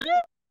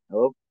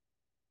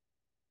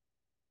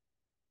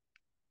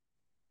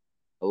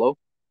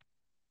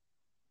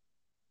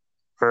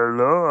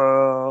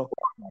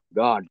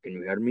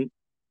you hear me?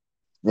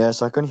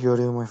 Yes, I can hear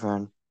you, my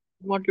friend.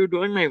 What you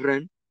doing, my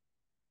friend?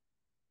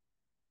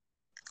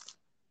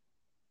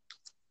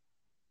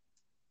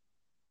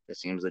 That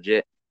seems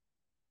legit.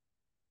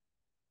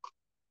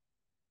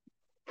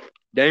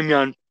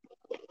 Damien,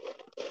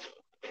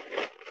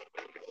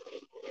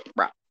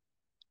 bro,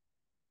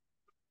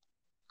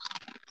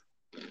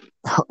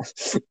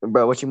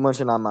 Bro, what you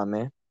munching on, my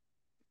man?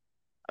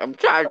 I'm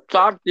trying to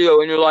talk to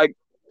you, and you're like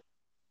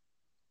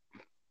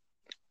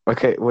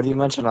Okay, what are you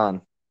munching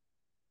on?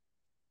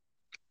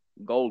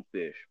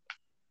 goldfish.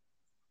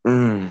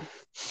 Mmm.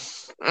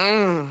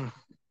 Mmm.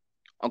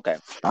 Okay,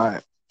 All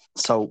right.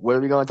 So, what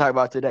are we going to talk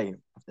about today?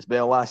 It's been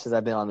a while since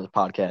I've been on this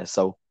podcast.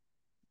 So,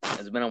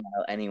 it's been a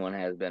while. Anyone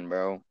has been,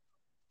 bro.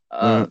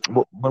 Uh,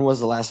 when was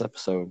the last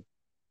episode?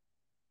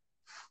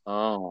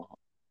 oh,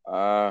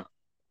 uh,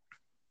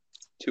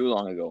 too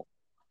long ago.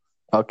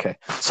 Okay.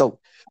 So, I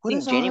what think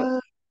is January. uh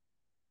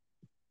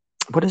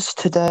what is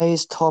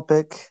today's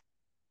topic?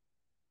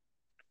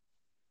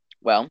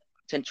 Well,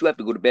 since you have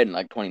to go to bed in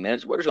like 20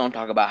 minutes, we're just gonna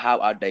talk about how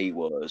our day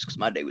was, because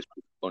my day was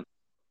pretty fun.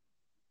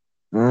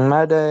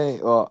 My day.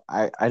 Well,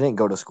 I didn't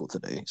go to school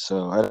today,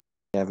 so I don't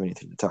have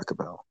anything to talk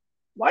about.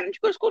 Why didn't you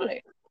go to school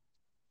today?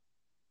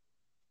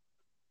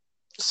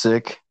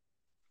 Sick.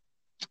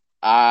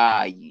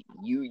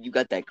 You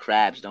got that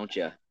crabs, don't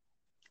you?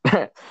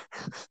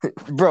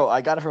 Bro,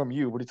 I got it from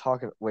you. What are you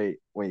talking? Wait.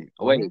 What?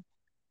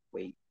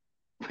 Wait,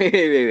 wait,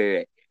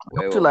 wait,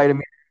 Don't you lie to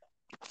me.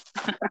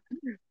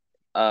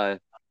 Uh,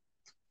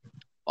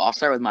 I'll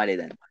start with my day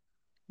then.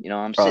 I'm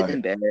All sitting right.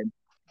 in bed,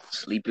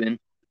 sleeping,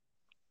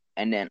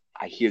 and then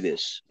I hear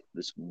this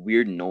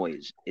weird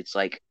noise. It's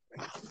like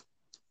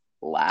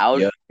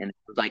loud, Yeah. and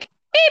it's like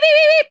beep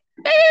beep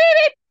beep beep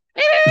beep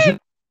beep beep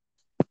beep.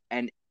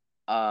 And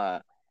uh,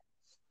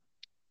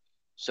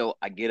 so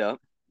I get up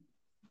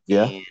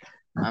Yeah. and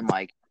I'm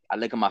like, I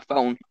look at my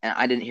phone, and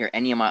I didn't hear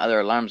any of my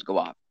other alarms go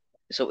off.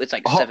 So it's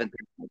like Oh. 7:30.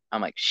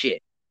 I'm like,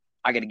 shit,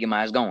 I gotta get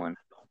my ass going.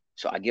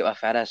 So I get my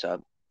fat ass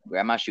up,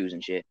 grab my shoes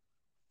and shit,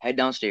 head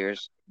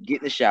downstairs, get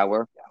in the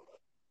shower.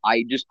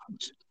 I just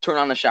turn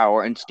on the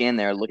shower and stand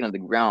there looking at the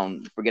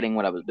ground, forgetting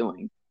what I was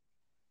doing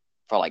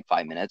for like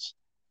 5 minutes.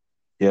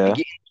 I Yeah. get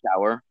in the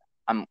shower.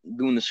 I'm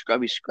doing the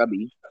scrubby,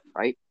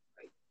 right?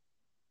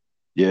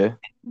 Yeah.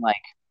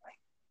 Like,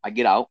 I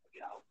get out,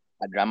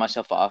 I dry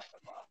myself off,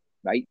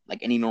 right? Like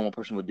any normal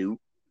person would do.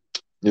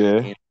 Yeah.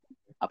 And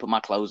I put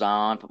my clothes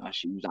on, put my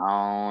shoes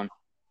on,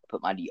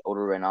 put my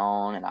deodorant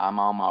on, and I'm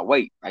on my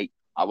way, right?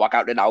 I walk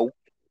out the door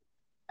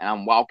and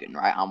I'm walking,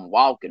 right? I'm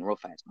walking real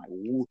fast. I'm like,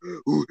 "Ooh,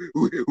 ooh,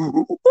 ooh,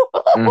 ooh,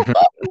 Mhm.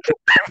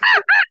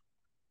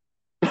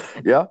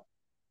 and Yeah.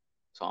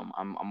 so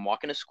I'm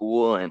walking to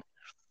school, and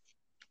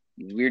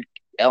these weird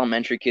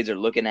elementary kids are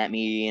looking at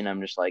me, and I'm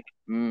just like,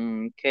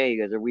 okay,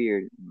 you guys are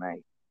weird.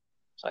 Right.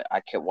 So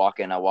I kept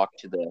walking. I walked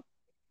to the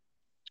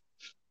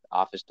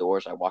office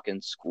doors. I walk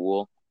in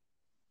school,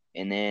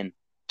 and then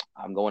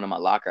I'm going to my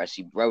locker. I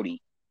see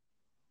Brody.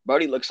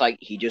 Brody looks like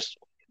he just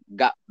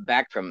got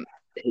back from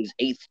his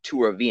eighth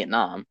tour of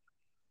Vietnam.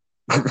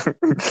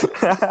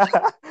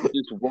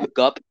 Just woke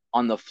up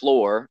on the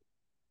floor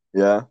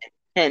Yeah.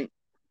 and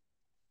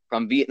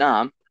from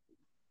Vietnam,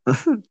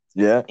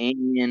 Yeah.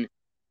 and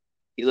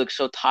he looks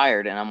so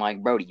tired. And I'm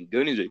like, Brody, you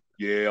good? And he's like,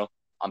 yeah,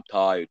 I'm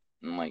tired.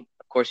 And I'm like,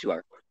 of course you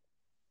are.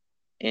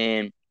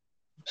 And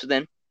so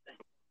then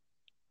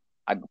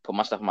I put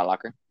my stuff in my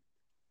locker,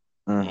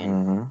 and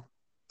Mm-hmm.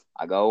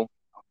 I go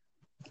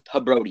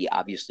to Brody,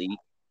 obviously,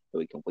 so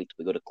we can wait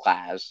till we go to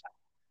class.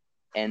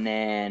 And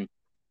then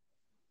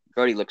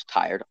Brody looks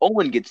tired.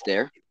 Owen gets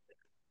there.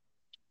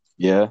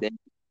 Yeah. Then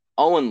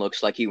Owen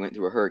looks like he went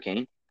through a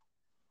hurricane.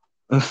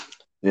 He looks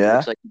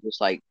Yeah. like he just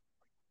like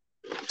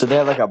So they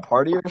had like a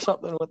party or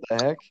something? What the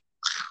heck?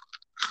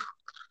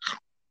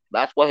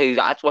 that's what he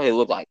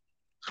looked like.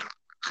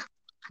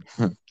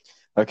 That's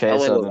Okay, what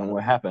he so looked then like.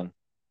 what happened?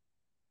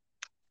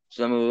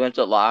 So then we went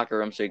to the locker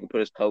room so he could put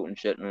his coat and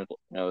shit in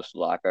his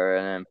locker,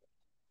 and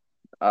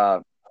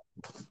then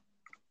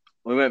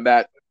we went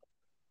back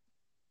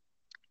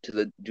to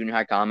the junior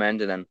high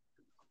commons, and then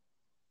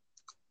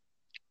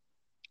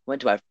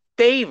went to our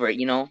favorite.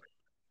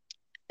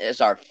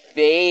 It's our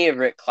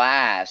favorite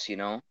class.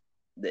 The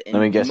Let me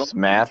emo. guess,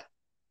 math.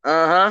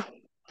 Uh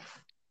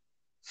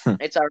huh.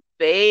 It's our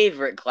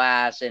favorite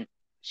class, and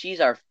she's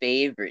our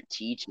favorite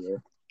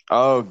teacher.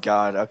 Oh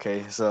God.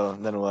 Okay, so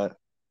then what?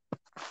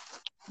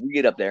 We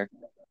get up there,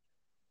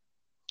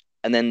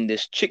 and then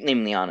this chick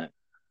named Liana,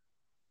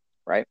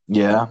 right?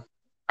 Yeah.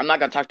 I'm not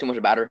gonna talk too much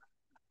about her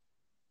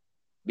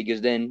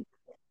because then,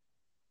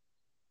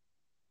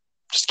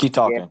 Just keep yeah.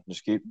 talking.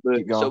 Just But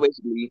keep so going.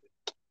 basically,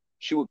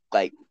 she would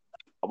like,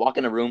 I walk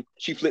in the room,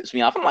 she flips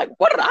me off. I'm like,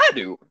 what did I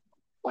do?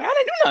 Like, I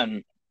didn't do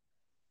nothing.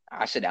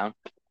 I sit down,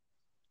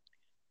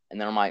 and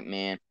then I'm like,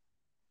 man,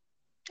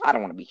 I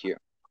don't want to be here.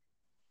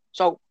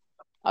 So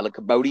I look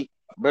at Brody.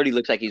 Brody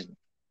looks like he's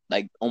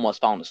like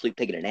almost falling asleep,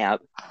 taking a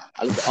nap.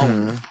 I look at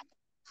Owen, Hmm.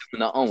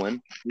 and the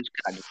Owen, he's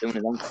kind of just doing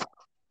his own thing.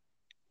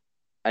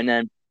 And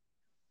then,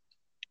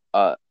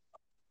 uh,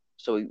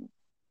 so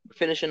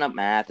finishing up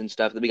math and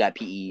stuff. Then we got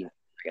PE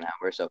for an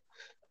hour. So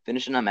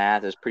finishing up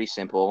math is pretty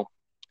simple.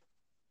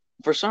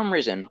 For some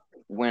reason,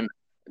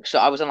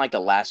 I was on like the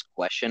last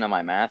question of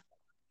my math,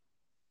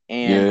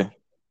 and Yeah.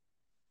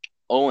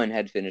 Owen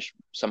had finished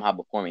somehow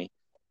before me,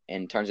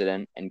 and turns it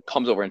in and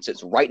comes over and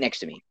sits right next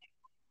to me.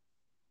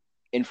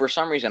 And for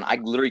some reason, I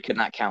literally could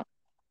not count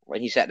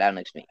when he sat down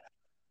next to me.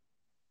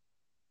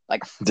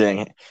 Like, Dang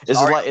it.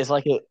 sorry, It's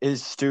like it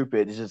is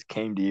stupid. It just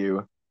came to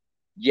you.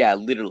 yeah,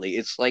 literally,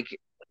 it's like,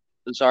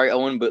 sorry,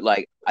 Owen, but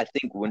like, I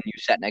think when you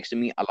sat next to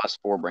me, I lost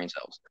 4 brain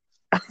cells.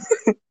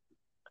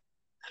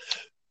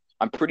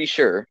 I'm pretty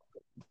sure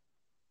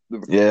we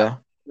were Yeah.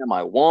 counting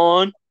my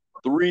 1,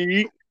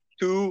 3,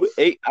 2,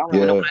 8. I don't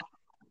even know Yeah. what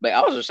like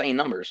I was just saying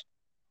numbers.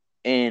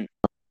 And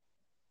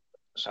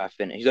so I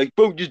finished. He's like,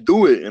 bro, just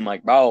do it. And I'm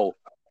like, bro,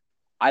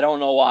 I don't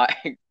know why.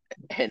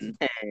 And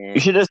You then,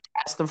 should just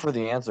ask them for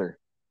the answer.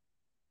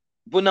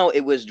 but no, it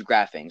was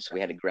graphing, so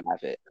we had to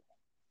graph it.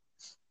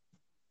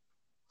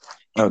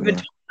 He even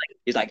Okay.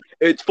 he's like,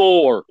 it's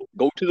 4.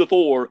 Go to the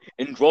 4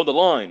 and draw the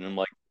line. And I'm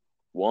like,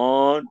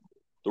 1,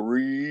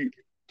 3,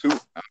 2.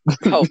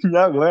 Bro,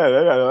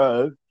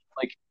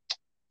 like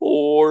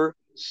 4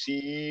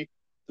 C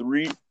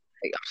 3. Like,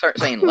 I'm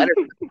starting saying letters.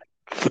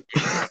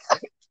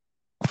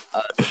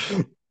 Uh,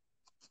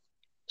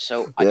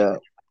 so I Yeah.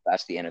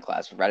 that's the end of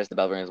class. Right as the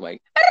bell rings, I'm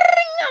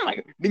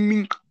like, ding,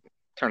 ding,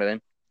 turn it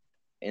in,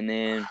 and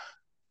then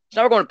so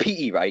now we're going to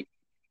PE, right?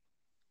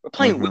 We're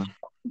playing with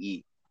Mm-hmm.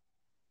 PE,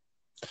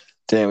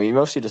 Damn, we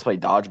mostly just play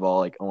dodgeball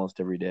like almost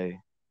every day.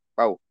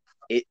 bro.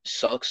 It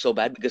sucks so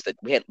bad because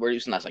we're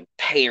using that like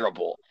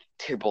terrible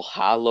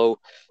hollow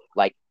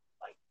like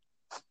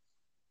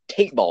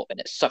tape ball, and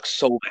it sucks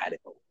so bad.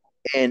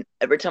 And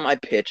every time I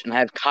pitch, and I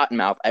have cotton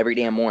mouth every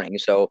damn morning,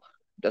 so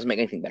it doesn't make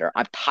anything better.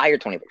 I'm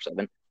tired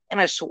 24/7,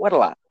 and I sweat a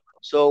lot.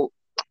 So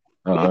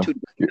we Uh-huh. two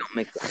don't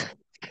make.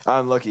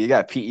 I'm lucky. You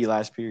got PE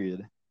last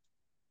period.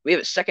 We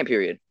have a second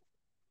period,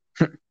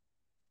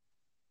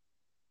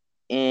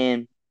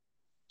 and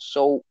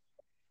so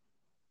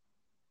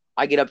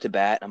I get up to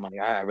bat. I'm like,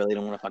 I really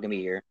don't want to fucking be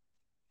here.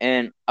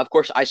 And of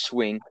course, I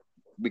swing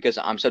because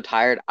I'm so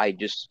tired. I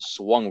just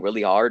swung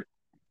really hard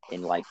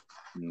and like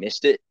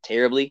missed it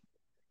terribly.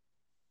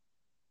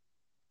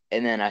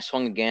 And then I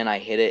swung again. I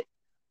hit it.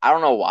 I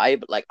don't know why,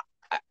 but like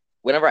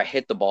whenever I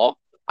hit the ball,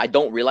 I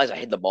don't realize I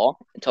hit the ball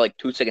until like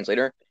 2 seconds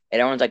later.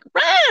 And everyone's like,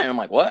 "Run!" And I'm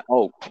like, what?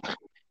 Oh.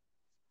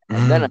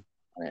 And then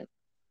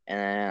and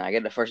then I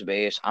get to first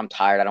base. I'm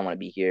tired. I don't want to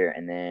be here.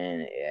 And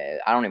then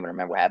I don't even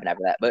remember what happened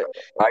after that. But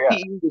I got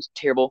PE was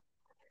terrible.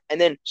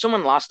 And then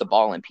someone lost the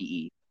ball in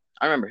PE.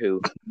 I remember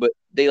who, but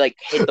they like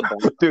hit the ball.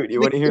 dude, you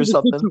want to hear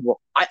something?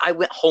 I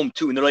went home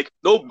too, and they're like,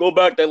 "Nope, go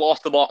back. They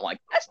lost the ball." I'm like,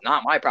 "That's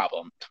not my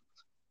problem.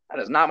 That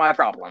is not my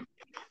problem."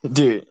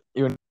 Dude,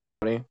 you want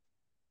to hear funny?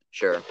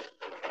 Sure.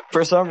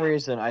 For some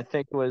reason, I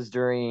think it was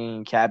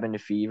during Cabin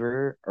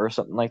Fever or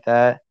something like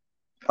that.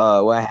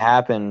 What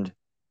happened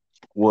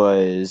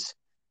was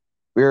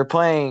we were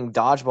playing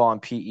dodgeball in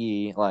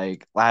PE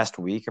like last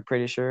week, I'm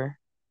pretty sure.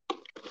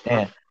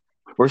 And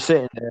we're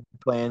sitting there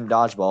playing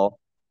dodgeball.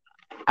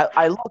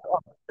 I look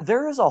up,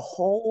 there is a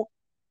whole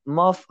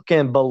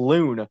motherfucking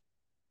balloon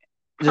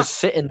just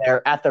sitting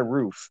there at the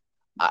roof.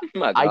 Oh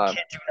my I God.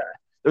 can't do that.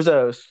 There's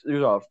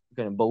a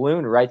fucking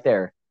balloon right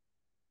there.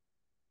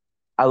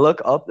 I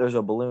look up, there's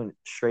a balloon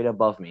straight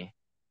above me.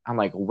 I'm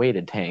like, wait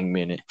a dang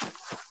minute.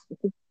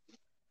 Yeah,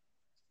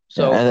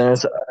 So and then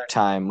there's another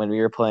time when we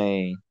were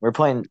playing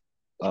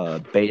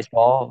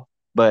baseball,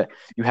 but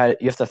you have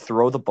to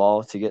throw the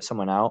ball to get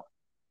someone out.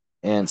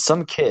 And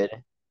some kid,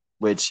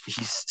 which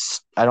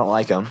I don't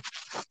like him,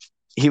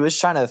 he was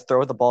trying to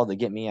throw the ball to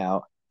get me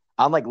out.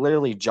 I'm like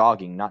literally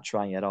jogging, not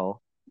trying at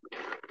all.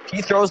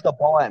 He throws the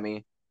ball at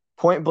me,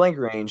 point blank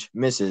range,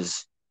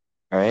 misses.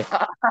 All right.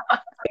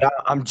 And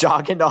I'm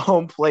jogging to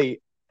home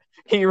plate.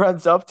 He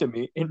runs up to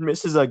me and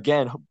misses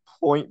again,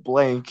 point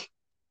blank.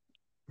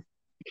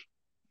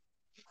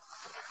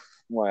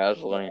 boy, that's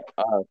funny.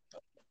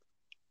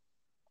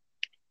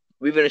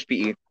 We finished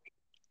PE.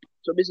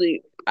 So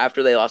basically,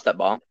 after they lost that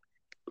ball,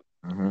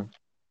 Mm-hmm.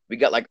 we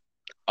got like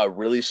a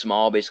really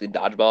small, basically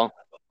dodgeball.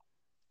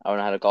 I don't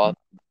know how to call it.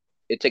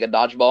 It's like a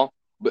dodgeball,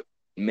 but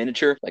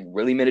miniature, like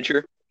really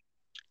miniature.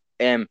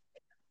 And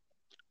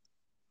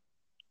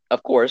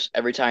of course,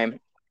 every time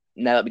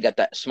now that we got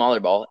that smaller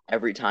ball,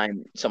 every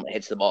time someone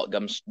hits the ball, it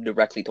comes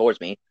directly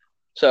towards me.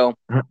 So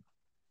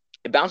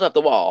it bounces off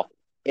the wall,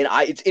 and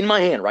it's in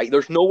my hand, right?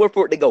 There's nowhere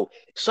for it to go.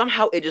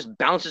 Somehow it just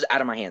bounces out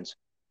of my hands.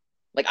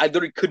 Like I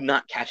literally could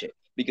not catch it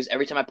because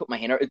every time I put my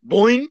hand out, it's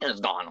boing and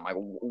it's gone. I'm like,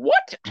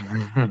 what?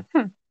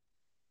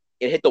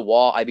 It hit the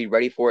wall. I'd be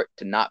ready for it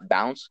to not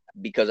bounce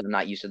because I'm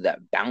not used to that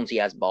bouncy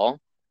ass ball.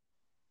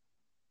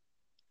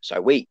 So I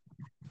wait.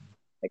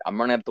 Like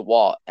I'm running up the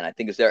wall, and I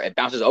think it's there. It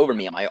bounces over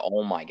me. I'm like,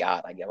 oh my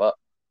God, I give up.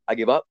 I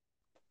give up.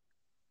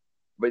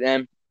 But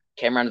then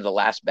came around to the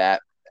last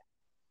bat,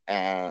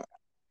 and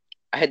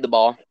I hit the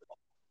ball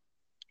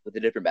with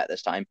a different bat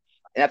this time.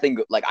 And that thing,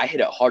 like, I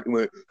hit it hard and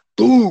went,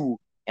 boo!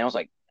 And I was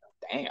like,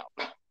 damn.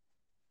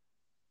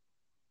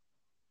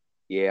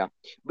 Yeah.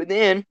 But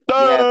then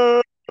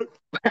Ah!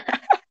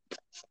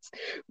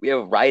 we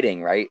have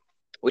writing, right?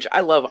 Which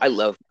I love. I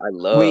love my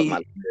We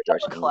language have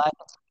arts a in English.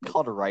 class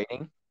called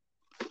writing.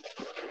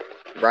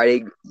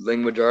 Writing,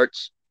 language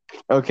arts.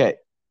 Okay,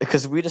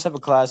 because we just have a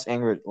class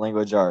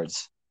language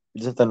arts. We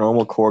just have the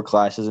normal core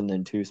classes and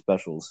then two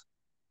specials.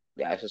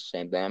 Yeah, it's the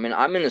same thing. I mean,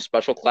 I'm in a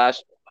special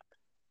class.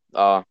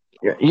 Uh,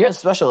 You're in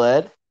special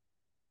ed?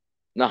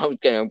 no, I'm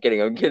kidding. I'm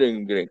kidding. I'm kidding.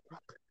 I'm kidding.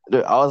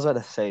 Dude, I was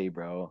about to say,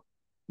 bro,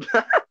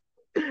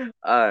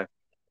 Uh,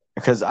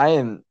 because I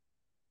am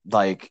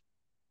like,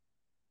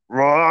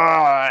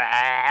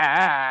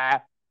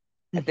 I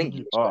I think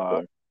you're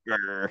special.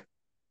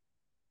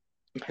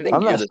 I think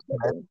I'm you're not. the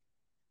special.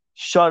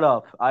 Shut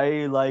up.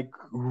 I like.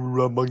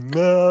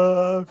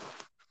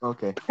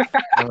 Okay.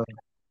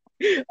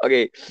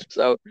 Okay,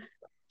 so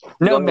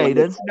we No go into language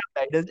maidens.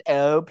 No maidens.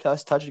 Oh,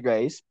 plus touch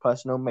grace.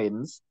 Plus no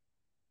maidens.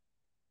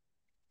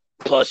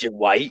 plus you're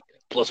white,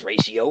 plus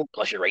ratio,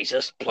 plus you're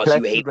racist, plus you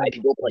Plus hate white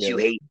people, ratio.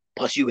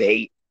 plus you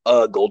hate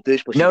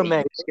goldfish, plus you No hate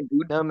maidens. Mexican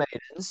food. No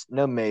maidens.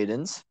 No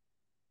maidens.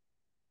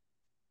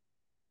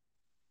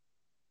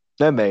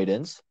 No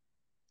maidens.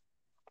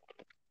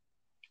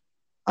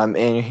 I'm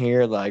in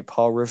here like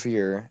Paul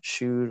Revere.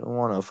 Shoot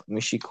one of me.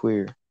 She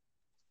queer.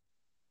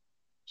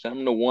 Send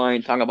them to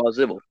wine, talking about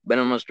Zibble. Been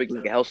on a streak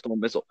like a Hellstorm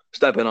missile.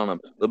 Stepping on them.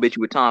 They'll beat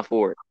you with Tom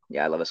Ford.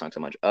 Yeah, I love that song so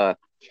much.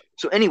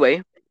 So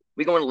anyway,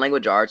 we go into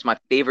language arts. My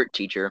favorite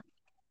teacher,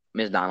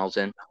 Miss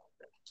Donaldson.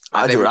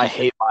 My Dude, favorite I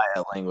teacher. hate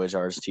my language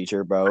arts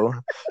teacher, bro.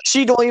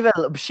 She don't even.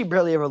 She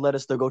barely ever let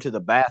us to go to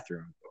the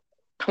bathroom.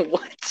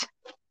 What?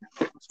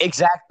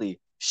 Exactly.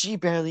 She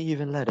barely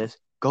even let us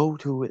go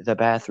to the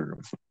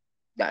bathroom.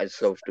 That is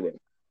so stupid.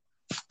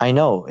 I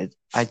know it.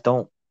 I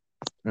don't.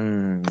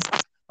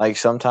 Like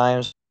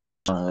sometimes,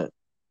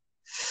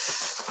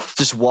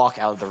 just walk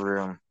out of the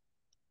room.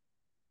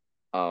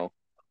 Oh,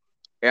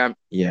 yeah.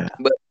 Yeah.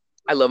 But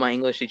I love my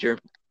English teacher.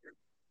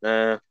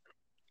 Uh,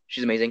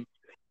 she's amazing.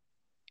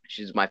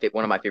 She's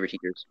one of my favorite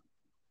teachers.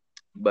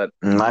 But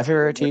My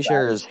favorite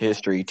teacher is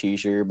history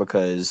teacher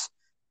because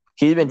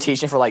he's been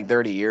teaching for like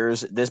 30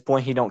 years. At this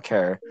point, he don't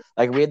care.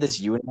 Like we had this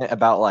unit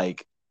about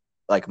like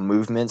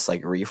movements,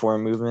 like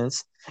reform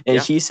movements, and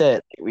yeah. he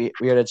said we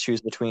had to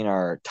choose between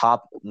our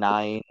top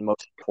 9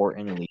 most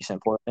important and least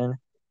important.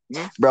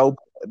 Mhm.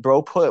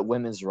 Bro put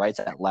women's rights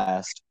at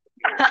last.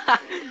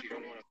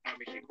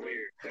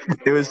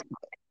 It was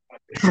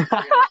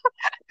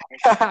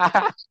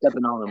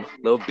Stepping on him.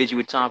 Little bitch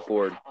with Tom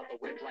Ford.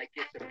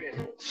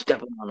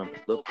 Stepping on him.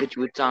 Little bitch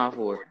with Tom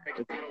Ford.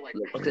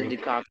 Look at the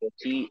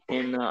cockroach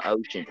in the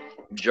ocean.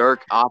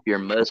 Jerk off your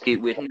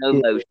musket with no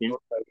lotion.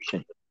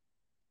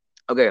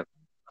 Okay,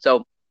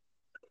 so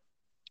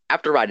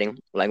after writing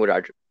language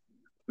arts,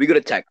 we go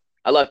to tech.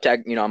 I love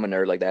tech. You know, I'm a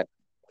nerd like that.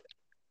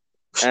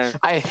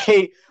 I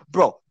hate,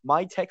 bro.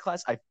 My tech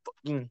class, I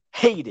fucking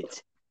hate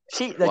it.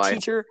 The Why?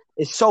 teacher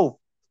is so.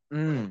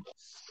 Don't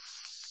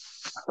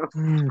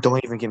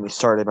even get me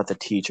started about the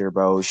teacher,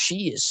 bro.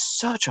 She is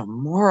such a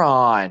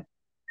moron.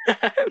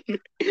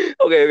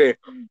 Okay.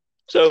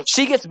 So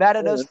She gets mad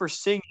at us for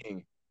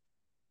singing.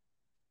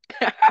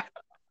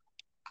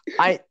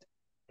 It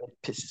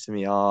pisses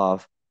me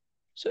off.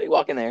 So you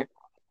walk in there,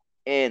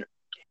 and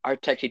our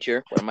tech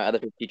teacher, one of my other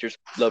teachers,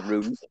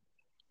 LaRue,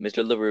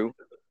 Mr. LaRue,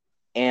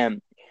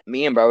 and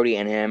me and Brody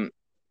and him,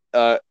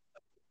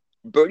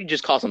 Brody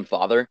just calls him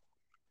father.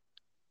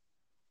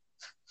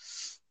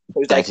 So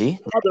he's like, Daddy?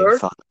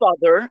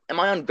 father, am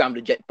I on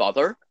grounded yet,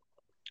 father?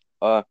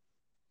 So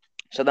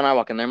then I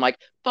walk in there, I'm like,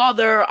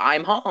 father,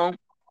 I'm home.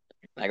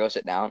 And I go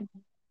sit down,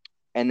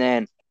 and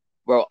then,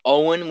 bro,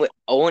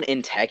 Owen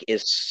in tech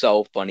is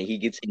so funny. He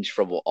gets in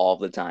trouble all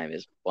the time.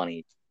 It's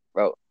funny,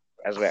 bro.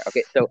 I swear.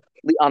 Okay, so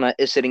Liana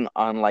is sitting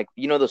on like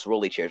those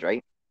rolly chairs,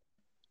 right?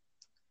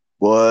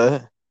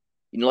 What?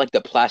 Like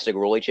the plastic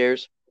rolly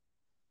chairs.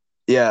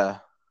 Yeah.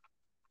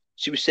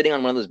 She was sitting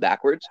on one of those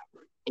backwards,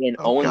 and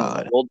Oh, Owen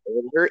God. rolled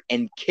over her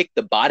and kicked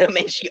the bottom,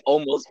 and she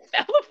almost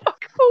fell the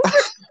fuck over.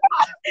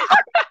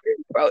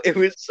 Bro, it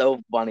was so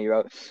funny,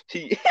 bro.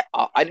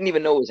 I didn't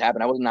even know what was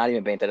happening. I was not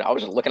even paying attention. I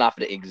was just looking off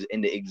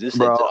into existence,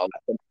 Bro. and all of a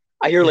sudden,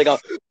 I hear like a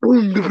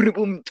boom, boom,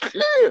 boom,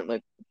 boom.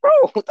 Like, bro,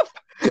 what the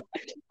fuck?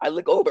 I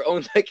look over,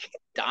 Owen's like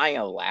dying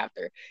of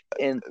laughter,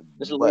 and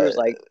Mr. Lee was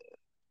like,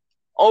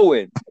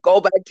 "Owen, go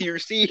back to your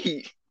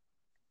seat."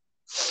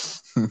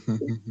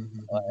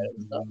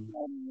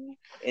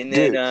 And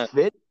then,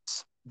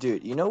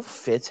 Dude,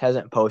 Fitz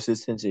hasn't posted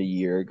since a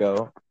year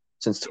ago,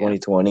 since yeah,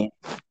 2020.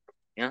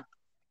 yeah,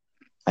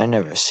 I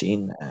never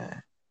seen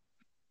that.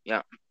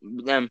 yeah.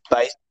 Then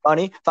Spice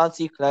Bunny,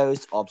 fancy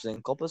clothes, obs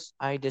and coppers,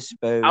 I I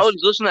dispose. was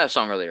listening to that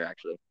song earlier,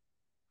 actually.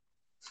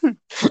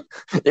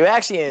 Do you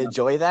actually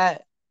enjoy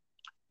that?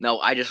 No,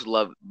 I just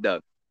love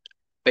the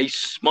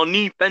face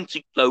money,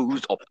 fancy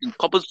clothes, opting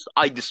coppers,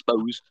 I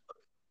dispose.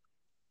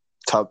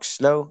 Talk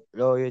slow,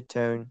 lower your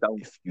tone.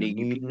 Don't If you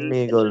need a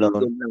need legal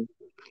loan.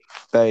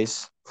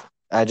 Bass.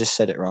 I just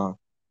said it wrong.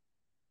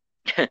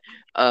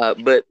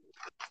 But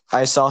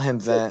I saw him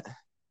vent.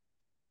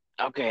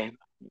 okay.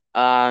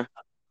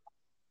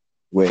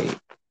 Wait.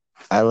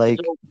 I like.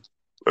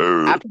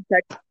 So after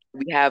tech,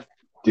 we have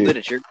Dude,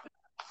 literature.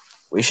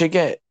 we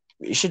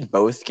should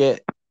both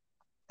get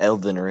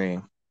Elden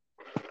Ring.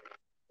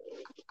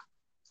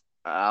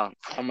 How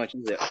much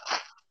is it?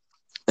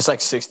 It's like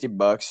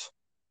 $60.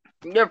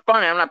 You're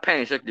funny. I'm not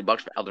paying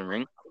 $60 for Elden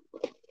Ring.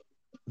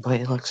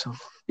 But it looks so.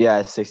 Yeah,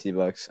 it's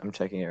 $60. I'm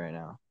checking it right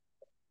now.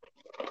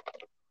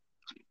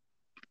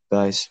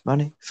 Guys,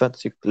 money,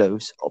 fancy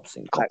clothes,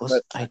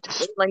 obstacles,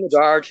 items. Language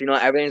arts,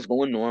 everything's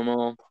going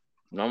normal.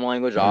 Normal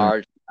language Mm.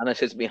 arts. Kind of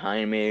sits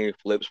behind me,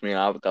 flips me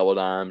off a couple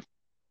times.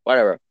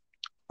 Whatever.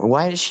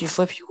 Why did she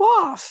flip you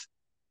off?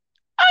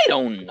 I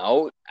don't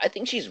know. I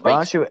think she's Why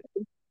racist. don't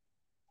you?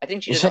 I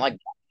think she doesn't like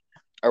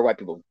or white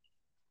people.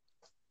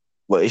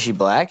 What, is she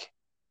black?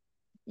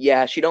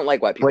 Yeah, she don't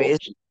like white people. Wait,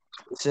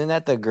 isn't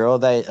that the girl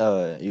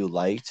that you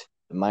liked,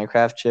 the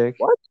Minecraft chick?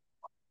 What?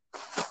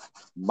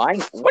 What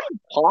are you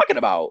talking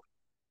about?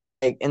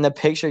 Like, in the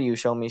picture you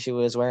showed me, she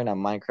was wearing a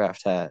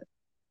Minecraft hat.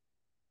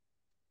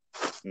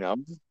 No.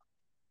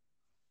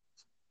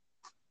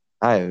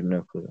 I have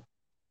no clue.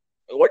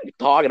 What are you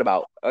talking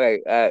about?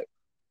 Okay,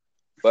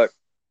 but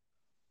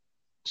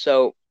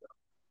so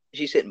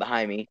she's sitting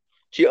behind me.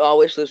 She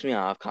always flips me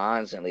off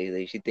constantly.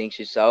 Like, she thinks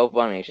she's so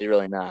funny. She's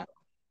really not.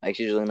 Like,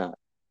 she's really not.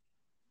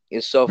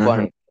 It's so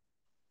funny.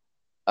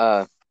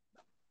 But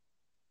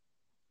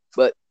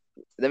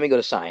then we go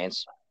to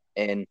science,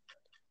 and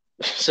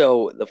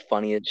so the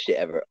funniest shit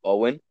ever.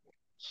 Owen,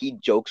 he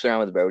jokes around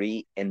with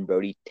Brody, and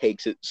Brody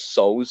takes it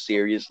so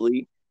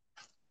seriously.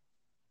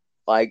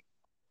 Like,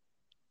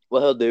 what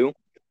he'll do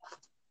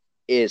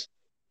is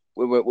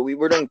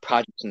we're doing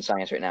projects in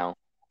science right now,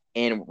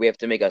 and we have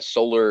to make a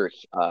solar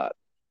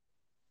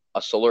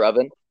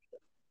oven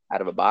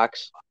out of a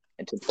box.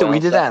 And So we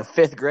did that in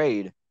 5th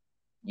grade.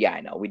 Yeah,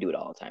 I know. We do it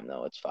all the time,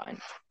 though. It's fine.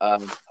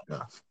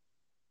 Yeah.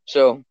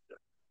 So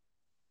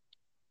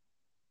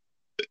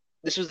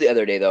this was the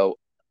other day, though.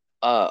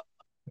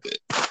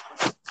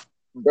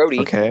 Brody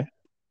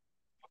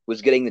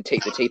was getting the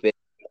tape it,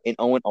 and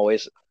Owen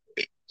always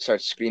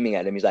starts screaming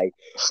at him. He's like,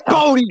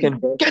 "Brody, get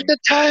the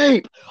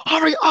tape!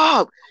 Hurry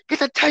up! Get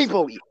the tape,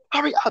 Brody!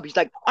 Hurry up!" He's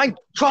like, "I'm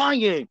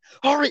trying!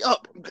 Hurry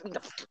up!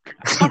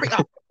 Hurry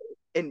up!"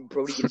 And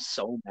Brody gets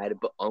so mad,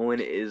 but Owen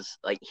is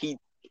like, he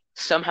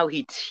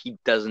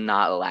does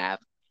not laugh.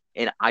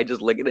 And I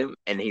just look at him,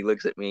 and he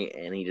looks at me,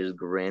 and he just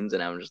grins,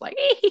 and I'm just like,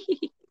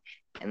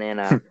 and then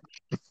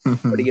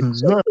Brody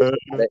gets so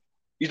mad.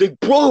 He's like,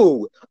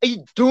 "Bro, I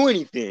didn't do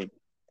anything."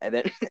 And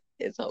then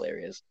it's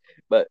hilarious.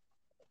 But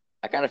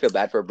I kind of feel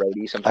bad for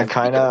Brody sometimes.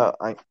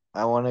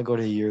 I want to go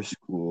to your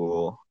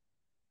school.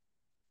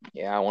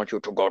 Yeah, I want you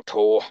to go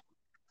too.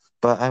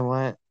 But I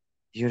want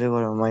you to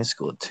go to my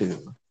school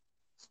too.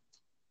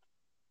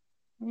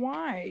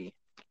 Why?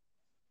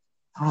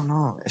 I don't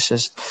know. It's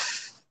just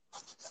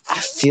I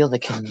feel the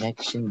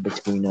connection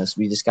between us.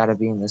 We just gotta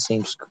be in the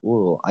same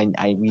school.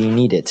 We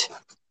need it.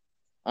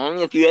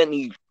 Only if you had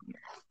any.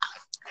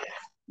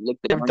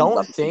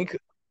 Don't think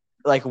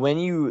like when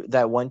you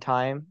that one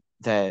time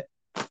that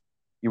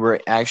you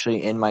were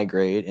actually in my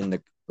grade in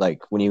the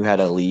when you had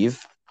to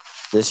leave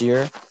this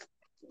year.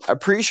 I'm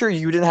pretty sure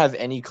you didn't have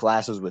any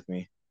classes with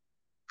me.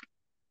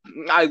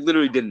 I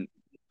literally didn't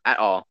at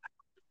all.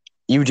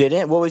 You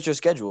didn't? What was your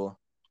schedule?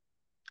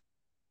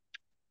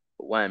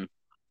 When?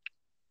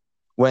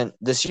 When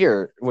this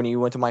year, when you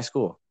went to my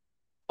school.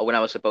 Oh, when I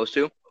was supposed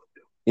to?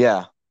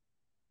 Yeah.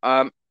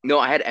 No,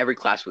 I had every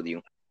class with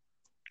you.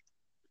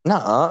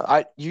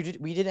 Nuh-uh.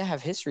 We didn't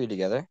have history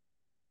together.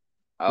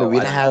 Oh, no, we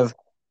didn't have.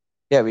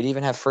 Yeah, we didn't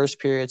even have first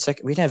period,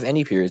 second. We didn't have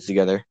any periods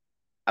together.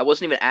 I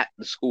wasn't even at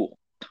the school.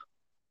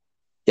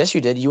 Yes,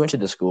 you did. You went to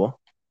the school.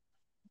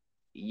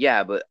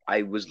 Yeah, but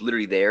I was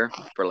literally there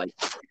for like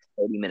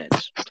 30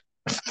 minutes.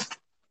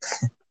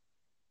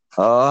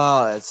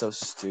 Oh, that's so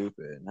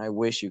stupid. I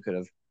wish you could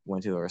have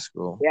went to our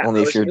school. Yeah,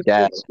 only if your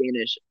dad.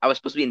 Spanish. I was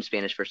supposed to be in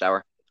Spanish first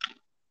hour.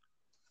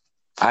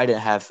 I don't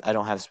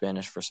have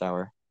Spanish first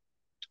hour.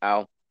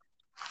 Oh.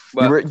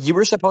 But you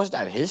were supposed to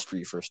have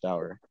history first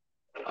hour.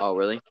 Oh,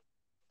 really?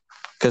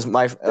 Because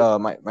my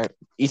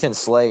Ethan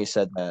Slay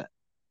said that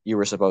you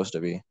were supposed to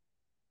be.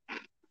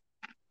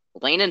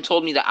 Landon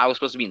told me that I was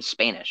supposed to be in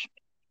Spanish.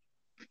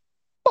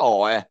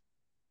 Oh, yeah.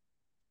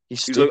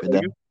 He's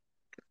stupid.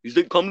 He's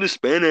like, come to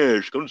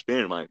Spanish. Come to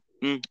Spanish. I'm like,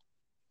 you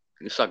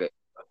suck it.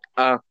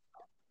 But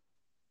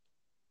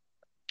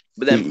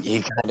then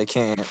he kind of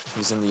can't.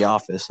 He's in the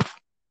office.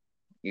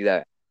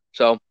 Exactly.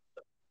 So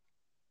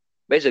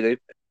basically,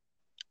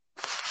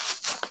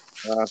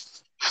 I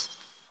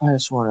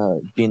just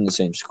want to be in the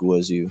same school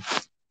as you.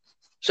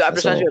 So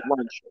after science,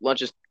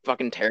 lunch is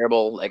fucking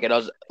terrible. Like it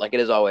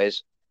is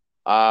always.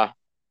 Oh,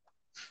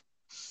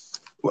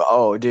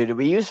 dude,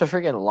 we used to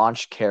freaking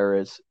launch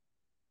carrots.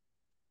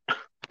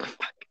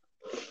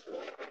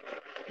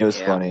 It was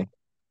funny.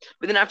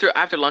 But then after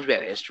lunch, we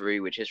have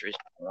history, which history is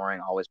boring,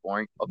 always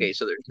boring. Okay,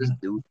 so there's this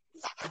dude.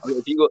 Okay,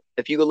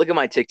 if you go look at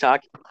my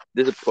TikTok,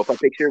 there's a profile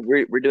picture.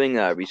 We're doing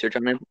research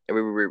on him. It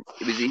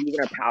was even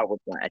a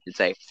PowerPoint, I should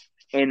say.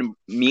 And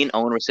me and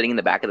Owen were sitting in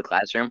the back of the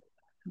classroom,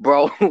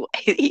 bro.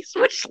 He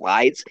switched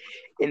slides,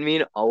 and me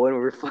and Owen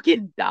were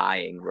fucking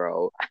dying,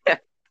 bro.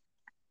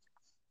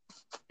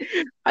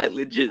 I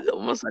legit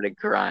almost started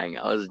crying.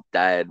 I was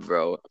dead,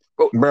 bro.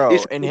 Bro, Bro,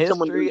 it's in like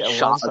someone history, really at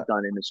shot once. a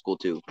gun in the school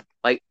too.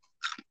 Like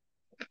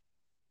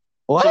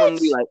someone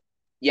What? be like,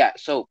 yeah.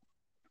 So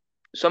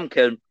some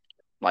kid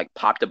like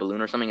popped a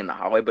balloon or something in the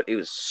hallway, but it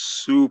was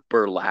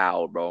super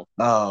loud, bro.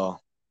 Oh,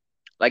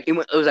 Like it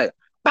was like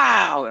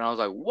pow, and I was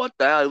like, what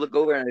the hell? I look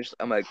over and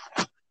I'm like,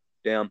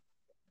 damn,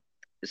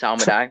 this is how I'm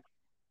gonna die.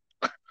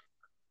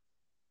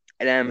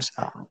 And then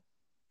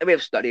we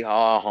have study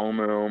hall,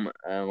 homeroom,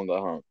 and we'll go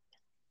home.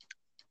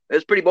 It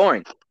was pretty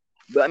boring.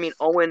 But I mean,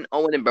 Owen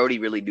and Brody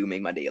really do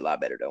make my day a lot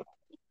better though.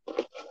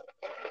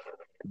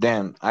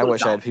 damn! I So does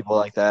wish I Dom had people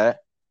like that.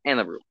 and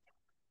the room.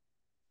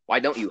 Why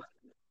don't you?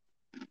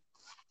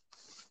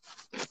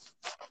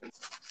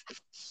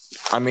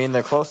 I mean,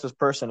 the closest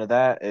person to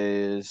that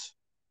is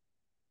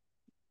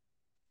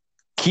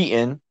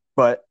Keaton,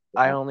 but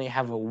I Damn, only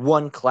have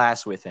one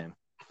class with him.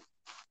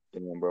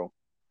 damn, bro.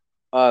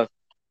 Uh,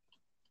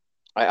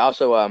 I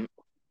also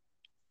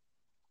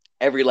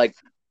every like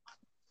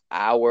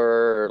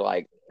hour,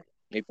 like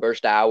the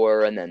first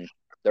hour and then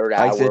third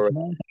Like hour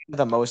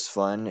the most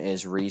fun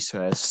is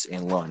recess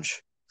and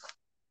lunch,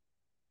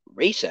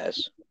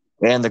 recess.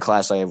 and the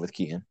class I have with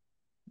Keaton.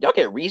 Y'all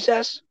get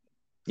recess?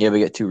 Yeah, we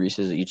get 2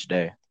 recesses each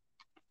day.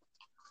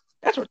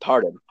 That's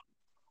retarded.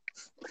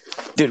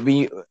 Dude,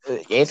 we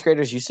eighth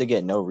graders used to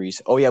get no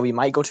recess. Oh yeah, we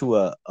might go to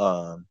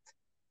a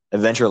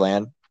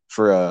Adventureland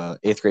for a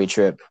eighth grade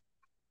trip.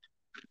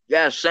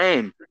 Yeah,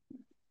 same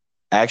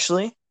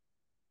Actually,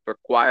 for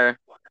choir.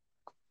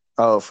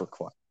 oh for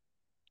choir.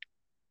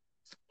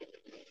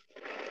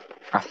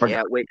 I Yeah,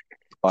 forgot wait.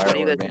 choir When are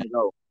you or guys band. gonna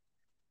go?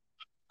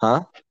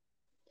 Huh?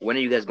 When are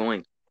you guys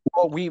going?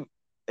 Well,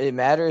 it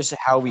matters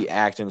how we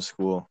act in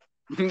school.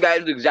 You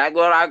guys do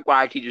exactly what our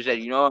choir teacher said.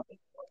 You know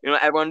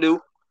what everyone do?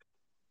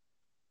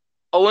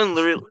 Owen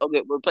literally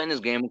okay, we're playing this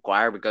game of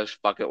choir because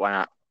fuck it, why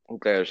not? Who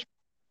cares?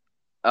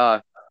 Uh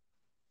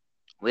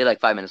we had like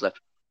 5 minutes left.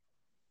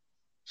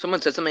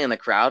 Someone said something in the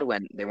crowd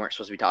when they weren't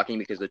supposed to be talking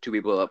because the two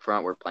people up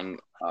front were playing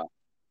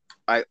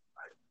I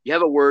you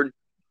have a word,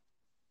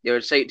 you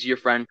would say it to your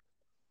friend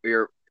or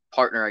your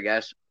partner, I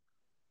guess.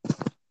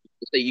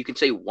 So you can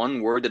say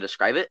one word to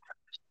describe it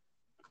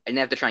and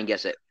they have to try and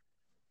guess it.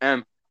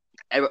 Um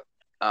every,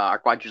 our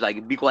coach was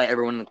like, be quiet,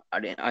 everyone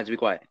has to be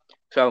quiet.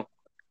 So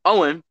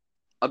Owen,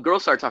 a girl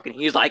started talking,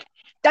 he's like,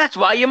 that's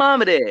why your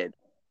mama did.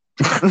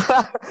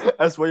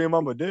 That's what your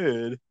mama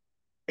did.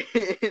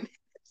 It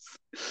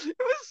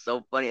was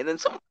so funny. And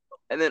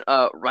then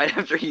right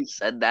after he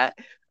said that,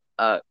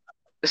 uh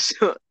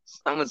so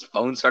someone's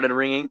phone started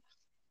ringing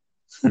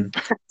and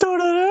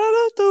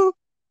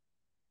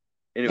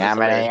it was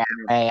hilarious.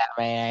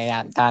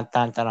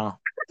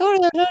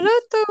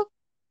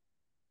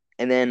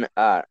 And then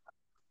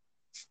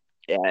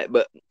yeah,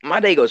 but my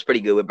day goes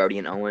pretty good with Brody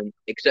and Owen,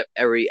 except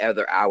every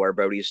other hour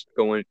Brody's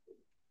going,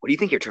 what do you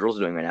think your turtle's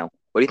doing right now?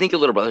 What do you think your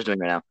little brother's doing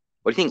right now?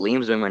 What do you think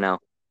Liam's doing right now?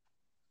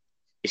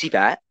 Is he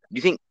fat? Do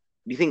you think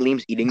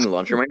Liam's eating the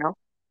lunchroom right now? Do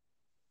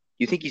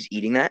you think he's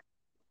eating that?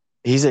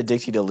 He's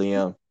addicted to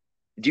Liam.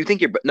 Do you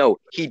think no,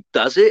 he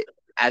does it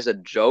as a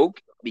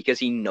joke because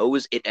he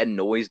knows it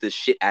annoys the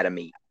shit out of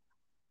me.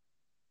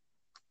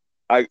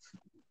 I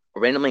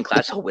randomly in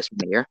class, he'll whisper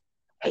in my ear,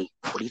 hey,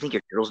 what do you think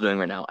your turtle's doing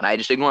right now? And I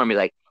just ignore him. He's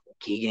like,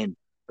 Keegan,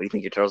 what do you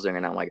think your turtle's doing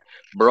right now? I'm like,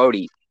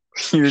 Brody,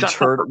 Your shut the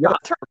turtle.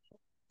 fuck up.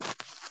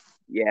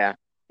 Yeah.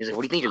 He's like,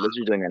 what do you think your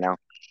lizard's doing right now?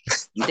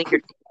 You think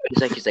you're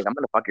he's like, I'm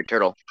gonna fuck your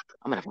turtle.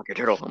 I'm gonna fuck your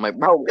turtle. I'm like,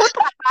 bro, what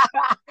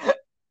the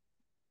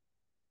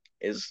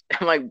is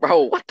I'm like,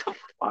 bro, what the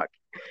fuck?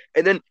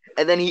 And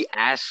then he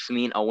asks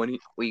me and Owen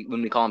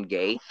when we call him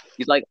gay,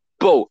 he's like,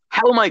 bro,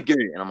 how am I gay?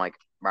 And I'm like,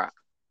 bro,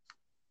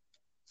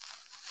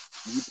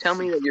 you tell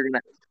me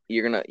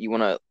that you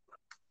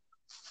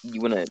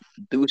wanna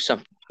do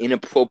some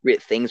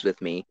inappropriate things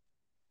with me.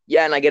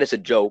 Yeah, and I get it's a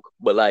joke,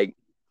 but like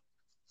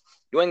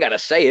you ain't gotta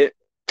say it.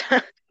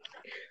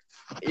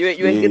 You ain't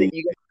Yeah. gonna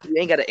you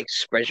ain't gotta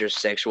express your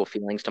sexual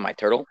feelings to my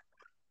turtle.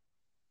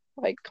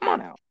 Like, come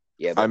on out.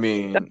 Yeah, I but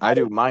mean, I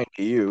do mine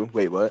to you.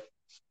 Wait, what?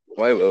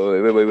 wait.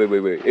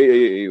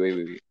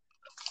 Hey.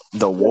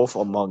 The Wolf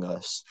Among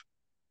Us.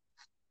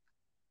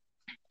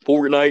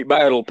 Fortnite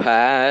Battle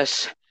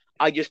Pass.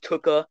 I just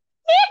took a.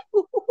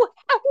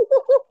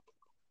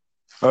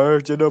 I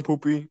did a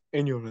poopy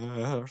in your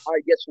ass. All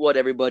right, guess what,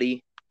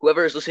 everybody?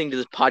 Whoever is listening to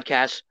this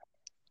podcast,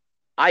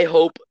 I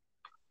hope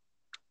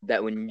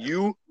that when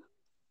you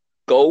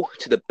go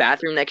to the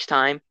bathroom next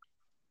time,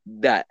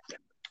 that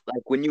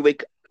like when you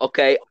wake.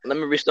 Okay, let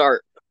me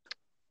restart.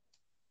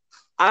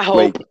 I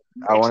Wait, hope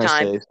I next want to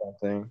time. say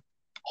something.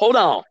 Hold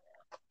on.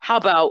 How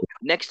about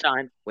next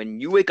time when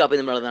you wake up in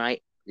the middle of the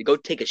night, you go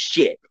take a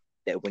shit.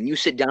 That when you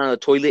sit down on the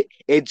toilet,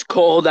 it's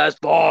cold as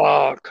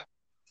fuck.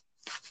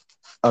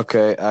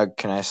 Okay,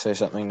 can I say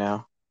something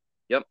now?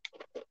 Yep.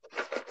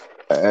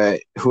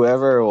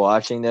 Whoever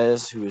watching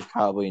this, who is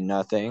probably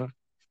nothing,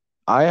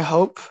 I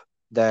hope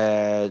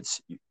that.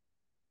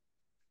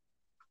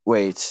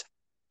 Wait,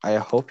 I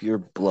hope your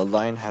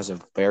bloodline has a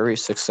very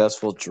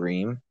successful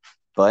dream,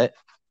 but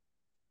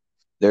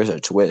there's a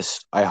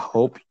twist. I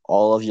hope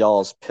all of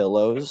y'all's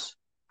pillows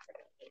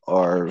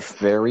are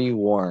very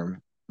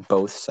warm,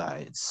 both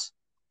sides.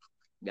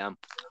 Yeah.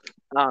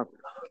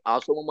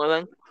 Also, one more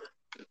thing.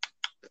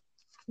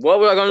 What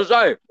was I gonna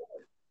say?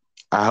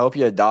 I hope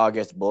your dog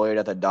gets bullied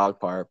at the dog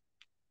park.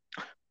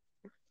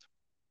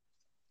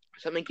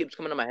 Something keeps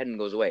coming to my head and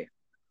goes away.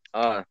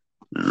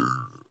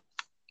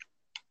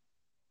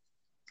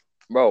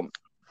 Bro,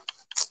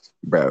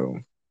 Bro.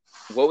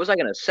 what was I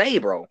gonna say,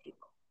 bro?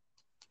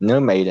 No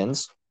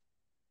maidens.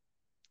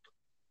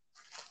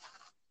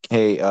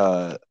 Hey,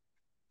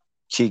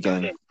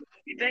 Keegan.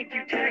 Thank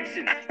you,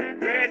 Texans.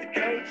 Red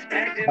coats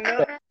acting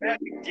up, about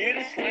to get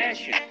us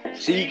flashing.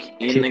 Seek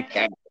in the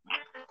cat.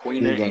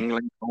 Queen of Keegan.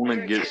 England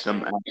gonna get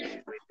some action.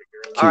 Keegan.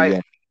 All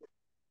right.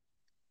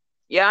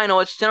 Yeah, I know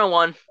it's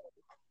 10:01.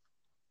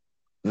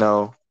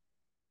 No.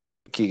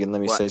 Keegan, let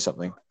me What? say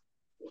something.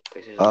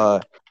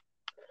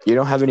 You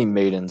don't have any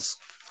maidens.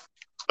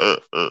 You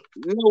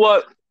know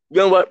what? You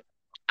know what?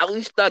 At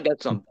least I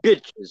got some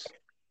bitches.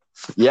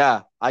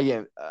 Yeah, I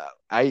am.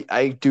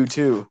 I do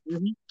too.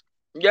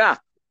 Yeah.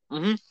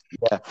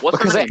 Yeah. What's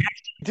because her I name?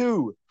 actually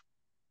do.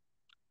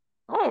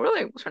 Oh,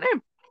 really? What's her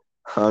name?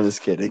 I'm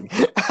just kidding.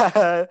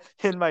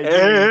 In my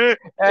dream.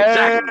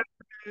 Exactly.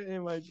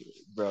 In my dream.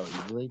 Bro,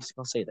 you really just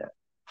gonna say that?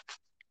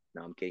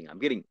 No, I'm kidding. I'm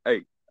kidding.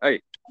 Hey.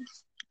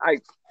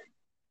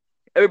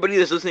 Everybody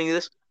that's listening to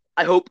this,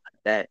 I hope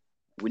that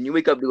when you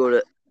wake up to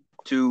go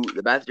to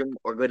the bathroom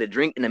or go to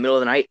drink in the middle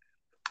of the night,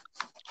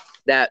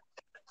 that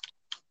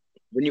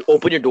when you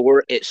open your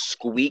door, it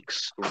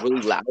squeaks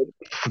really loud.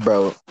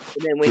 Bro. And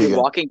then when Keegan.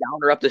 you're walking down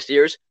or up the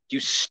stairs, you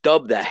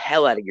stub the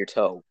hell out of your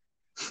toe.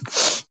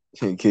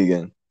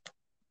 Keegan.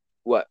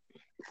 What?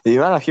 The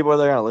amount of people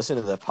that are gonna listen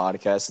to the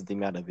podcast is the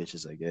amount of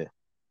bitches I get.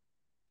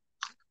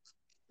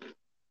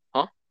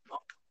 Huh?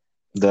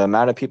 The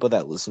amount of people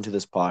that listen to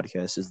this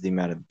podcast is the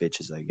amount of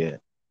bitches I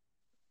get.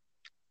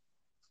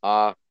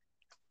 Well,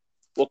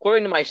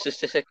 according to my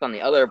statistics on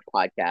the other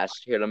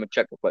podcast, here, let me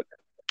check real quick.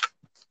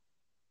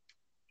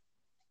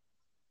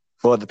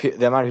 Well,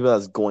 the amount of people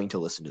that's going to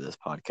listen to this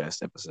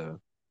podcast episode.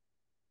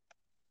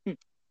 Hold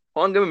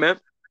on, give me a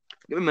minute.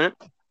 Give me a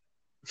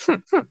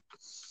minute.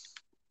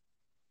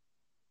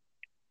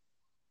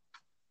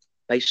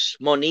 Nice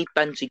money,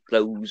 fancy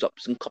clothes,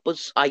 ups and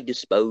coppers I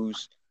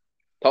dispose.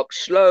 Talk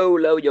slow,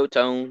 lower your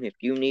tone if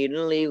you need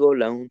a legal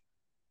loan.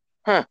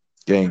 Huh.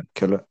 Gang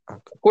killer.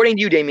 According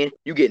to you, Damien,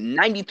 you get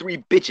 93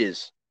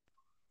 bitches.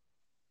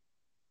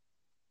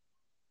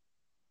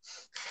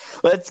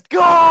 Let's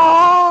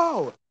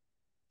go!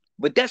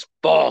 But that's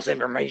false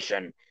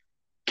information.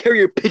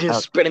 Carrier pigeons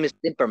Okay. spreading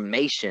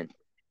misinformation.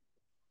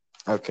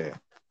 Okay.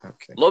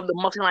 Love the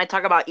muscle I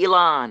talk about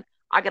Elon.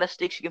 I got a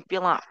stick she can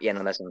feel on. Yeah,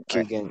 no, that's not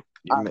right. Keegan,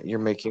 you're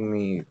making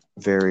me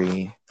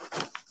very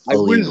I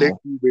will illegal. lick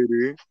you,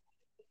 baby.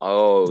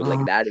 Oh,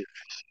 like that.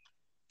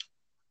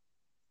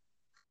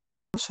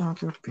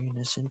 Suck your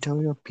penis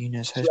until your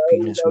penis has Slow,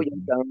 penis. lower your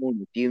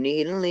tone if you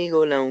need a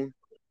legal loan.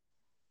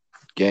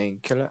 Gang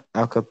killer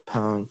Al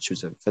Capone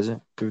shoots a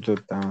pheasant through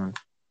the bound.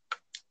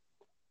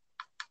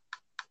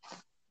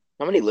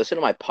 Somebody listen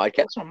to my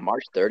podcast on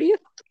March 30th?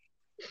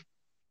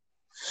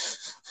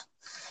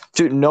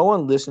 Dude, no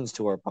one listens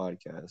to our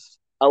podcast.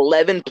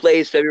 11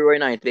 plays February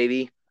 9th,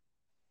 baby.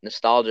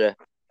 Nostalgia.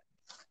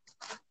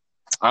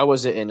 I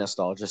wasn't in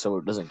nostalgia, so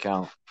it doesn't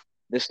count.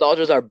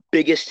 Nostalgia's our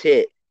biggest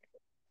hit.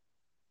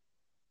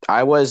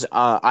 I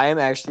am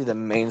actually the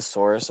main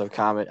source of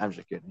comment. I'm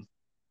just kidding.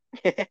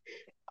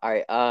 All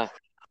right,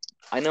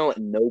 I know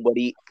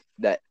nobody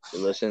that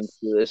listens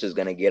to this is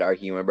gonna get our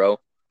humor, bro.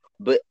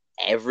 But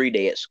every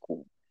day at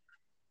school,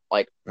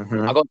 like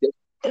I'll go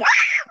and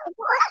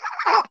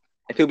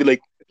he'll be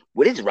like,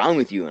 "What is wrong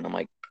with you?" And I'm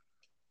like,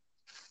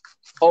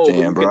 "Oh,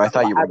 damn, bro, I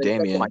thought you were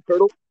Damien." My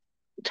turtle.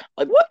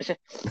 Like what?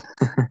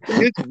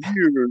 It's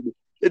weird.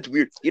 It's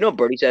weird. You know what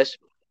Birdie says?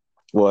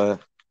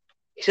 What?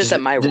 He says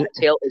that my rat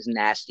tail is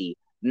nasty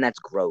and that's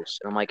gross.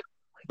 And I'm like,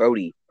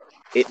 Brody,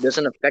 it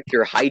doesn't affect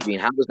your hygiene.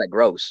 How is that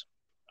gross?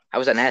 How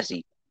is that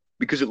nasty?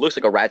 Because it looks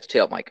like a rat's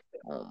tail. I'm like,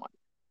 oh my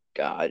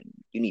god,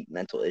 you need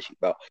mental issue,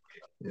 bro.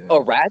 Yeah.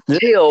 A rat's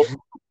tail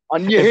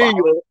on your hand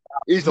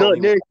is not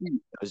nasty.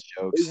 Those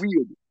jokes. It's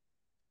weird.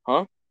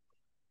 Huh?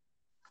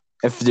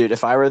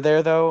 If I were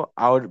there though,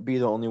 I would be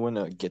the only one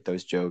to get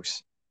those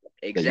jokes.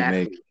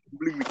 Exactly.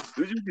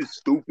 This is just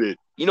stupid.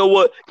 You know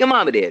what? Your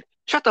mama did.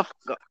 Shut the fuck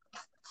up.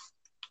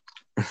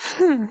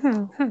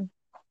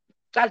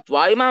 That's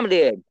why your mama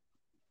did.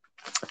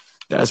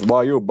 That's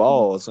why your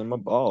balls and my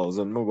balls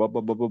and my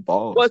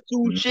balls. What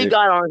she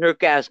got on her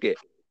casket?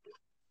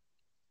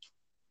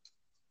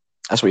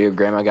 That's what your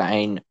grandma got.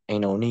 Ain't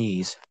no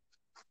knees.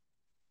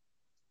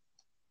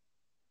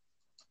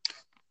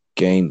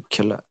 Game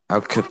killer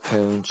Al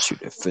Capone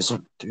shoot a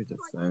pheasant through the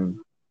phone.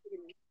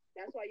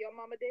 That's why your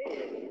mama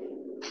did.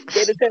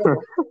 Get it down.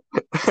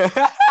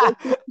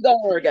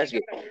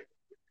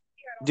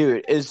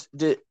 Dude,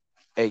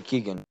 hey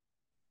Keegan.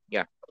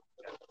 Yeah.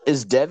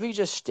 Is Debbie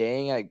just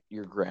staying at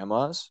your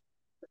grandma's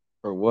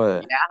or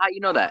what? Yeah, how you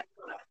know that?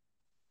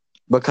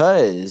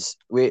 Because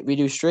we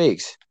do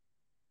streaks.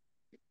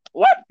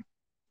 What?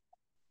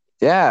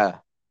 Yeah.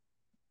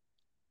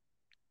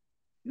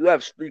 You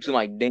have streaks with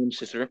my Dame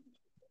sister.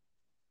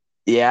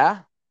 Yeah?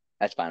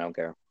 That's fine. I don't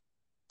care.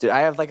 Dude,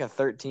 I have like a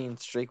 13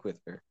 streak with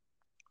her.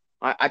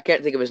 I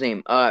can't think of his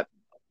name.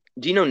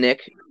 Do you know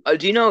Nick?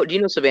 Do you know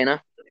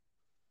Savannah?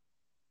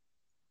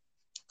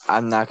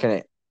 I'm not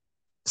gonna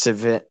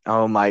Savannah.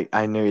 Oh my!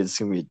 I knew it's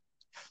gonna be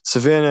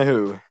Savannah.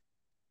 Who?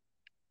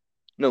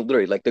 No,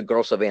 literally, like the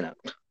girl Savannah,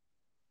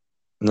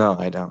 No,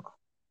 I don't.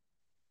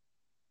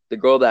 the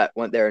girl that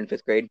went there in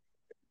 5th grade.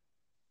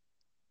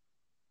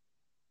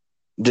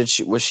 Did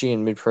she? Was she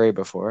in Mid Prairie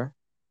before?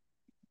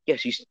 Yeah,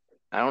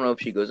 I don't know if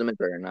she goes to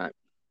Midbury or not.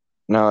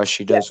 No,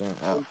 she Yeah, doesn't. in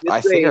 5th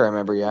I think I grade.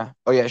 remember. Yeah.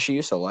 Oh yeah, she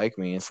used to like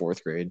me in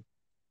 4th grade.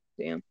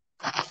 Damn.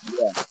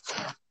 Yeah.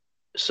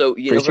 So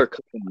you know Pretty her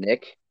cousin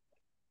Nick?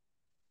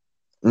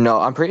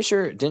 No, I'm pretty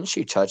sure. Didn't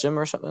she touch him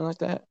or something like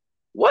that?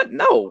 What?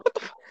 No. What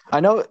the?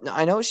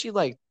 I know. She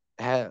like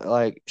had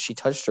like she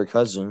touched her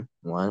cousin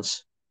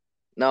once.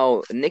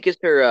 No, Nick is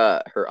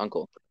her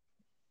uncle.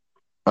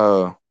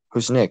 Oh,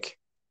 who's Nick?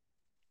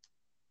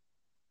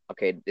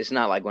 Okay, it's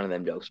not like one of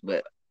them jokes,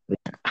 but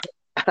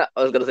I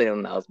was gonna say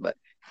something else. But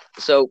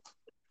so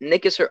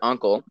Nick is her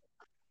uncle,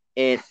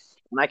 and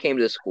when I came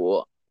to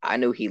school, I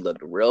knew he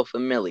looked real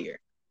familiar,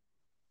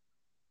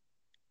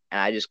 and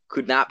I just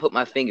could not put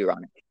my finger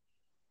on it.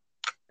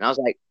 And I was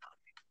like,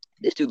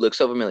 this dude looks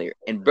so familiar.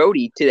 And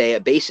Brody today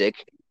at Basic,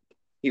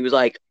 he was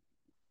like,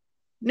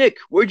 Nick,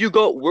 where'd you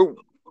go?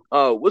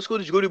 What school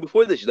did you go to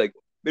before this? He's like,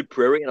 Mid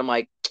Prairie, and I'm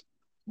like,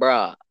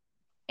 bruh,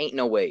 ain't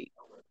no way.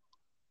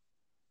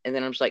 And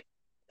then I'm just like,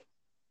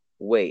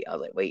 wait. I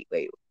was like, wait.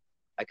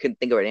 I couldn't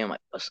think of her name. I'm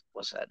like,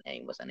 what's that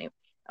name? What's that name?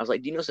 I was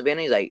like, do you know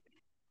Savannah? He's like,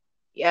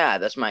 yeah,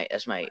 that's my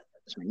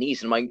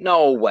niece. And I'm like,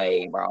 no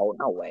way, bro,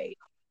 no way.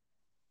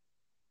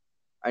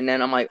 And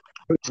then I'm like,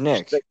 Who's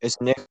Nick?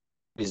 Is Nick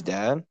his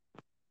dad?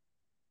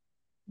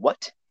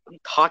 what? What are you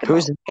talking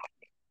Who's about?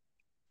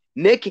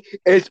 Nick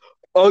is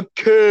a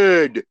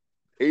kid.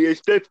 He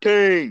is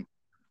 15.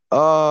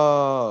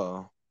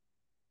 Oh,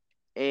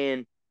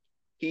 And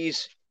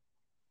he's,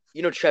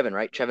 you know Trevin,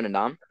 right? Trevin and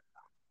Dom.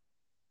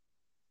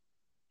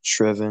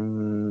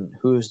 Trevin?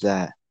 Who's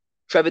that?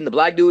 Trevin, the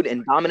black dude,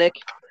 and Dominic.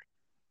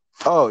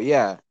 Oh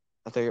yeah,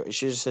 I think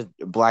she just said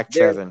Black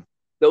They're- Trevin.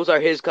 Those are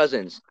his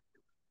cousins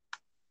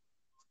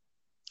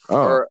Oh,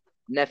 or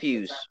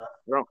nephews.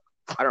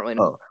 I don't really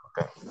know.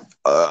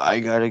 I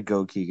gotta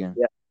go, Keegan.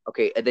 Yeah.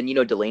 Okay, and then you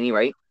know Delaney,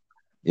 right?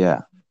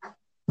 Yeah.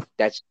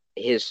 That's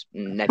his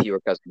nephew or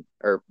cousin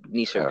or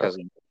niece or Oh.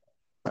 cousin.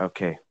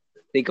 Okay.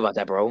 Think about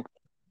that, bro.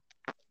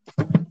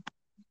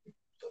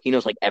 He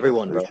knows like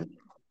everyone, bro.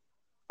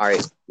 All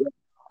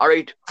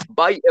right.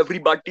 Bye,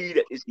 everybody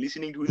that is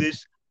listening to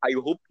this. I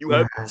hope you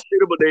have a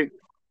terrible day.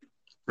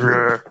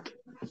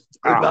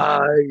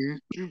 Goodbye.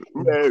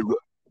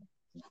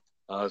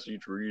 I see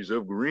trees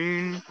of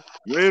green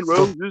and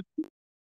roses.